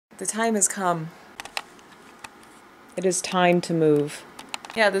The time has come. It is time to move.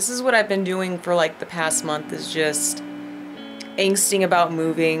 Yeah, this is what I've been doing for like the past month, is just angsting about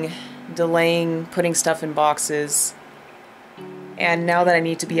moving, delaying putting stuff in boxes. And now that I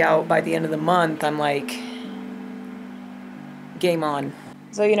need to be out by the end of the month, I'm like, game on.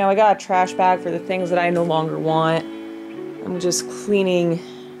 So, you know, I got a trash bag for the things that I no longer want. I'm just cleaning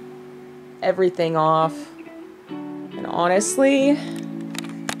everything off. And honestly,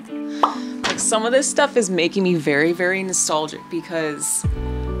 like, some of this stuff is making me very, very nostalgic, because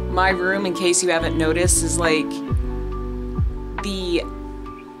my room, in case you haven't noticed, is like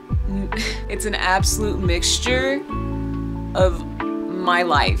it's an absolute mixture of my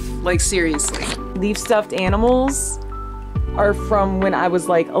life. Like, seriously. These stuffed animals are from when I was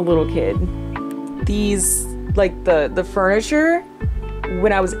like a little kid. These, like the furniture,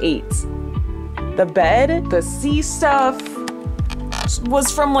 when I was 8. The bed, the sea stuff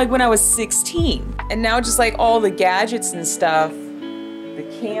was from like when I was 16. And now just like all the gadgets and stuff, the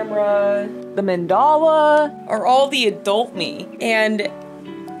camera, the mandala, are all the adult me. And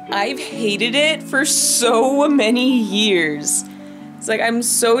I've hated it for so many years. It's like, I'm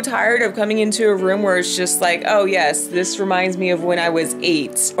so tired of coming into a room where it's just like, oh yes, this reminds me of when I was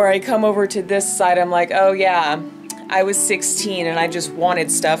 8. Or I come over to this side, I'm like, oh yeah, I was 16 and I just wanted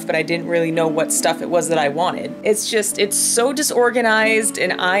stuff, but I didn't really know what stuff it was that I wanted. It's just, it's so disorganized,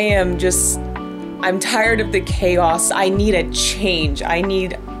 and I'm tired of the chaos. I need a change. I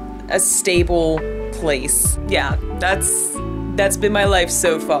need a stable place. Yeah, that's been my life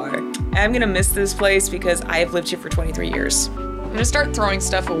so far. I'm gonna miss this place because I've lived here for 23 years. I'm gonna start throwing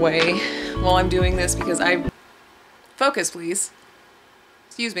stuff away while I'm doing this, because focus, please.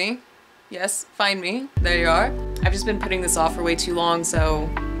 Excuse me. Yes, find me. There you are. I've just been putting this off for way too long, so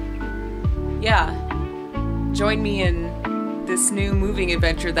yeah. Join me in this new moving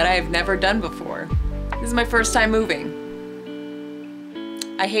adventure that I have never done before. This is my first time moving.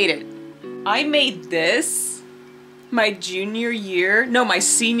 I hate it. I made this my senior year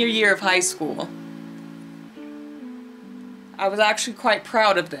of high school. I was actually quite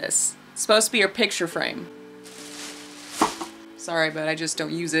proud of this. It's supposed to be your picture frame. Sorry, but I just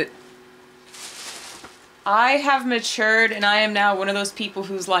don't use it. I have matured, and I am now one of those people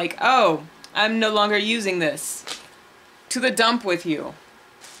who's like, oh, I'm no longer using this. To the dump with you.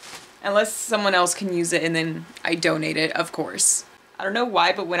 Unless someone else can use it, and then I donate it, of course. I don't know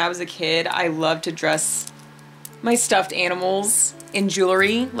why, but when I was a kid, I loved to dress my stuffed animals in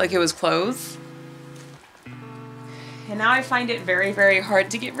jewelry like it was clothes. And now I find it very, very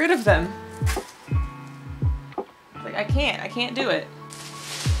hard to get rid of them. Like, I can't do it.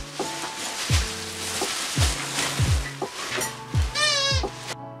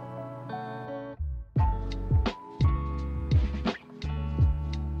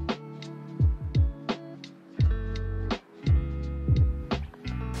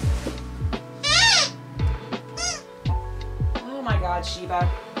 Oh my God, Sheba.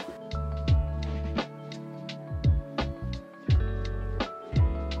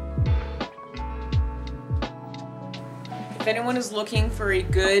 If anyone is looking for a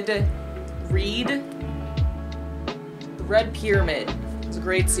good read, The Red Pyramid is a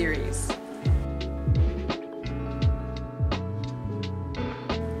great series.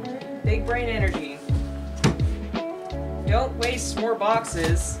 Big brain energy. Don't waste more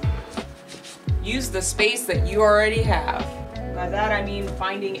boxes. Use the space that you already have. By that I mean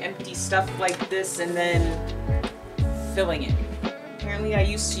finding empty stuff like this and then filling it. Apparently I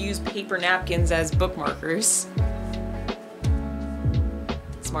used to use paper napkins as bookmarkers.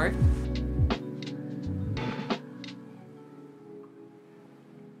 Smart.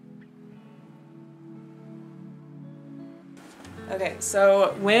 Okay,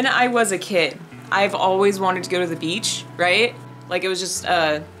 so when I was a kid, I've always wanted to go to the beach, right? Like, it was just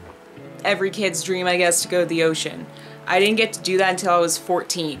every kid's dream, I guess, to go to the ocean. I didn't get to do that until I was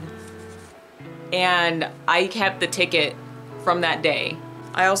 14. And I kept the ticket from that day.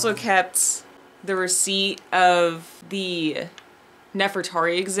 I also kept the receipt of the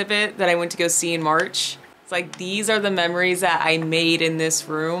Nefertari exhibit that I went to go see in March. It's like, these are the memories that I made in this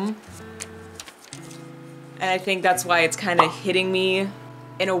room. And I think that's why it's kind of hitting me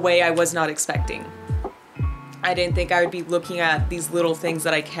in a way I was not expecting. I didn't think I would be looking at these little things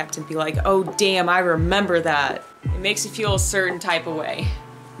that I kept and be like, oh damn, I remember that. It makes you feel a certain type of way.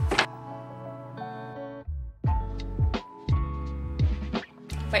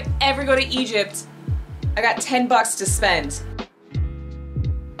 If I ever go to Egypt, I got 10 bucks to spend.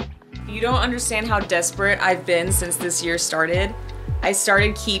 You don't understand how desperate I've been since this year started. I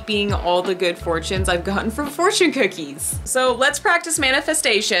started keeping all the good fortunes I've gotten from fortune cookies. So let's practice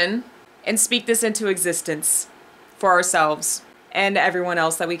manifestation and speak this into existence for ourselves and everyone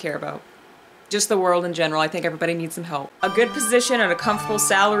else that we care about. Just the world in general. I think everybody needs some help. A good position and a comfortable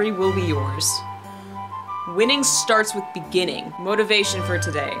salary will be yours. Winning starts with beginning. Motivation for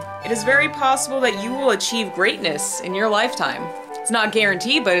today. It is very possible that you will achieve greatness in your lifetime. It's not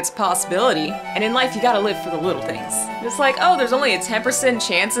guaranteed, but it's a possibility. And in life, you gotta live for the little things. It's like, oh, there's only a 10%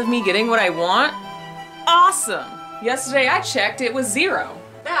 chance of me getting what I want? Awesome! Yesterday I checked, it was 0.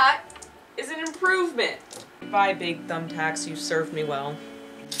 That is an improvement. Bye, big thumbtacks, you served me well.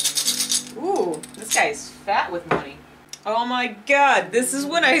 Ooh, this guy's fat with money. Oh my god, this is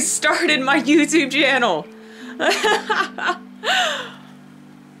when I started my YouTube channel.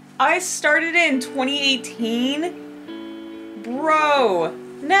 I started in 2018. Bro,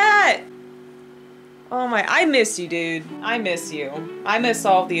 Nat. Oh my, I miss you, dude. I miss you. I miss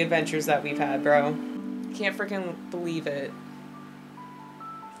all the adventures that we've had, bro. Can't freaking believe it.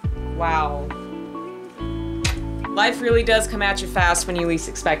 Wow. Life really does come at you fast when you least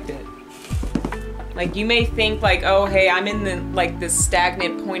expect it. Like, you may think like, oh, hey, I'm in the, like, this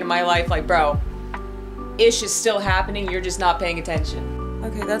stagnant point in my life. Like, bro, ish is still happening. You're just not paying attention.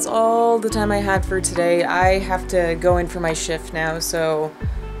 Okay, that's all the time I had for today. I have to go in for my shift now, so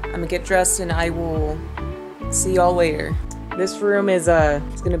I'm gonna get dressed and I will see y'all later. This room is,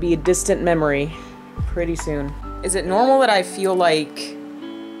 it's gonna be a distant memory pretty soon. Is it normal that I feel like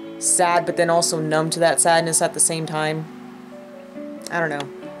sad, but then also numb to that sadness at the same time? I don't know.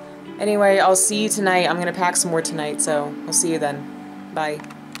 Anyway, I'll see you tonight. I'm gonna pack some more tonight, so I'll see you then. Bye.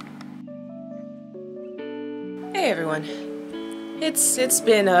 Hey everyone. It's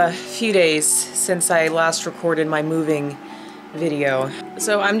been a few days since I last recorded my moving video.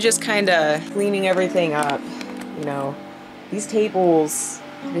 So I'm just kinda cleaning everything up, you know. These tables,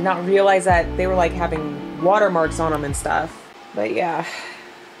 I did not realize that they were like having watermarks on them and stuff. But yeah,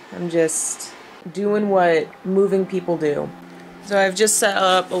 I'm just doing what moving people do. So I've just set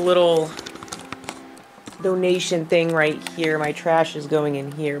up a little donation thing right here. My trash is going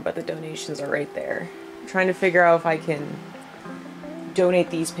in here, but the donations are right there. I'm trying to figure out if I can donate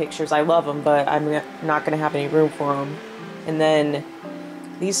these pictures. I love them, but I'm not going to have any room for them. And then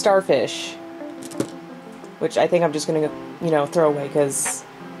these starfish, which I think I'm just going to, you know, throw away because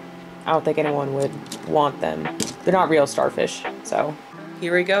I don't think anyone would want them. They're not real starfish. So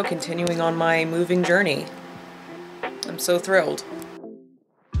here we go, continuing on my moving journey. I'm so thrilled.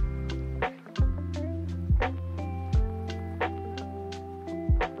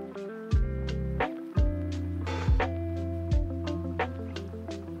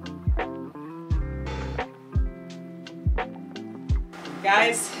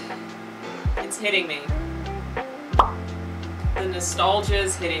 Guys, it's hitting me. The nostalgia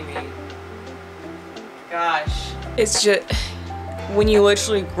is hitting me. Gosh. It's just, when you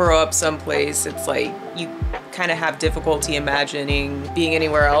literally grow up someplace, it's like you kind of have difficulty imagining being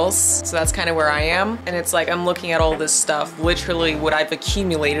anywhere else. So that's kind of where I am. And it's like I'm looking at all this stuff, literally what I've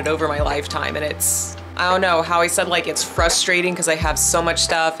accumulated over my lifetime. And it's, I don't know how I said, like, it's frustrating because I have so much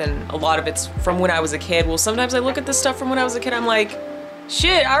stuff and a lot of it's from when I was a kid. Well, sometimes I look at this stuff from when I was a kid, I'm like,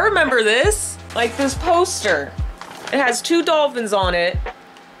 shit, I remember this. Like this poster. It has 2 dolphins on it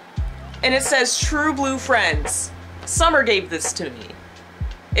and it says True Blue Friends. Summer gave this to me.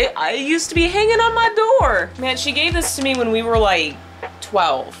 It used to be hanging on my door. Man, she gave this to me when we were like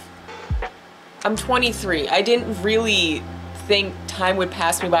 12. I'm 23. I didn't really think time would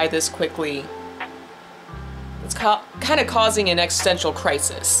pass me by this quickly. It's kind of causing an existential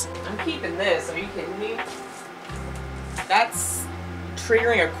crisis. I'm keeping this, are you kidding me? That's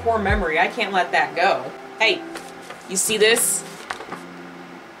triggering a core memory. I can't let that go. Hey, you see this?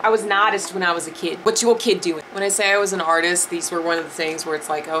 I was an artist when I was a kid. What's your kid doing? When I say I was an artist, these were one of the things where it's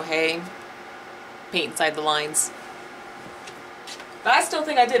like, oh hey, paint inside the lines. But I still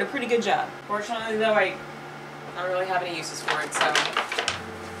think I did a pretty good job. Fortunately though, I don't really have any uses for it, so.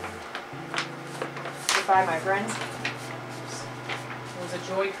 Goodbye, my friends. It was a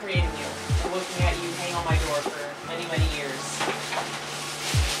joy creating you, and looking at you hang on my door for many, many years.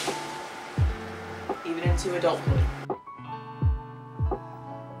 Even into adulthood.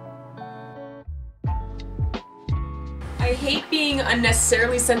 I hate being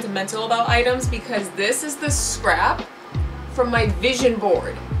unnecessarily sentimental about items because this is the scrap from my vision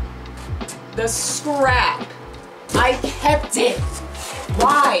board. The scrap. I kept it.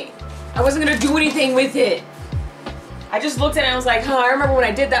 Why? I wasn't gonna do anything with it. I just looked at it and I was like, huh, I remember when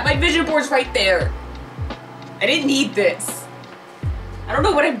I did that. My vision board's right there. I didn't need this. I don't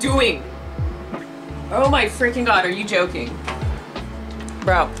know what I'm doing. Oh my freaking god, are you joking?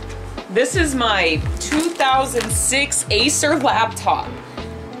 Bro, this is my 2006 Acer laptop.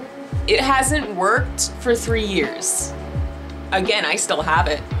 It hasn't worked for 3 years. Again, I still have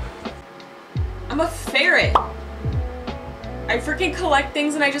it. I'm a ferret. I freaking collect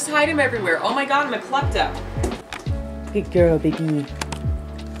things and I just hide them everywhere. Oh my god, I'm a klepto. Good girl, baby.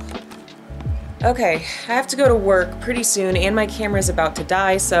 Okay, I have to go to work pretty soon and my camera's about to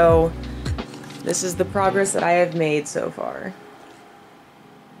die, so this is the progress that I have made so far.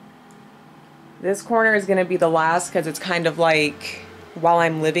 This corner is gonna be the last because it's kind of like while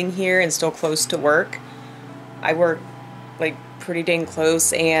I'm living here and still close to work. I work like pretty dang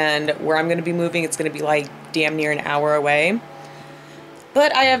close, and where I'm gonna be moving, it's gonna be like damn near an hour away.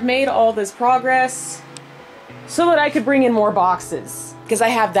 But I have made all this progress so that I could bring in more boxes because I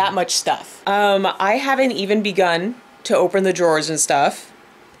have that much stuff. I haven't even begun to open the drawers and stuff.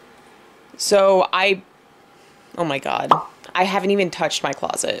 So oh my god, I haven't even touched my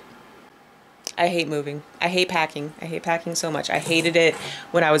closet. I hate moving. I hate packing. I hate packing so much. I hated it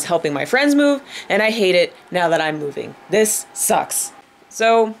when I was helping my friends move, and I hate it now that I'm moving. This sucks.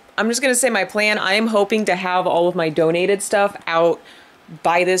 So I'm just gonna say my plan. I am hoping to have all of my donated stuff out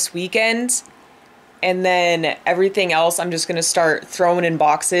by this weekend, and then everything else I'm just gonna start throwing in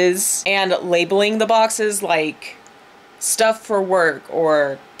boxes and labeling the boxes like stuff for work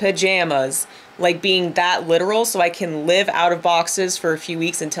or pajamas, like being that literal, so I can live out of boxes for a few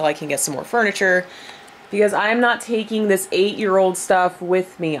weeks until I can get some more furniture, because I'm not taking this 8-year-old stuff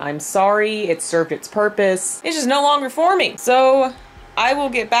with me. I'm sorry, it served its purpose. It's just no longer for me. So I will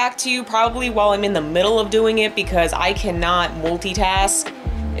get back to you probably while I'm in the middle of doing it, because I cannot multitask,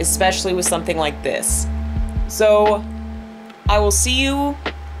 especially with something like this. So I will see you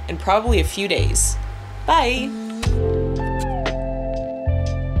in probably a few days. Bye.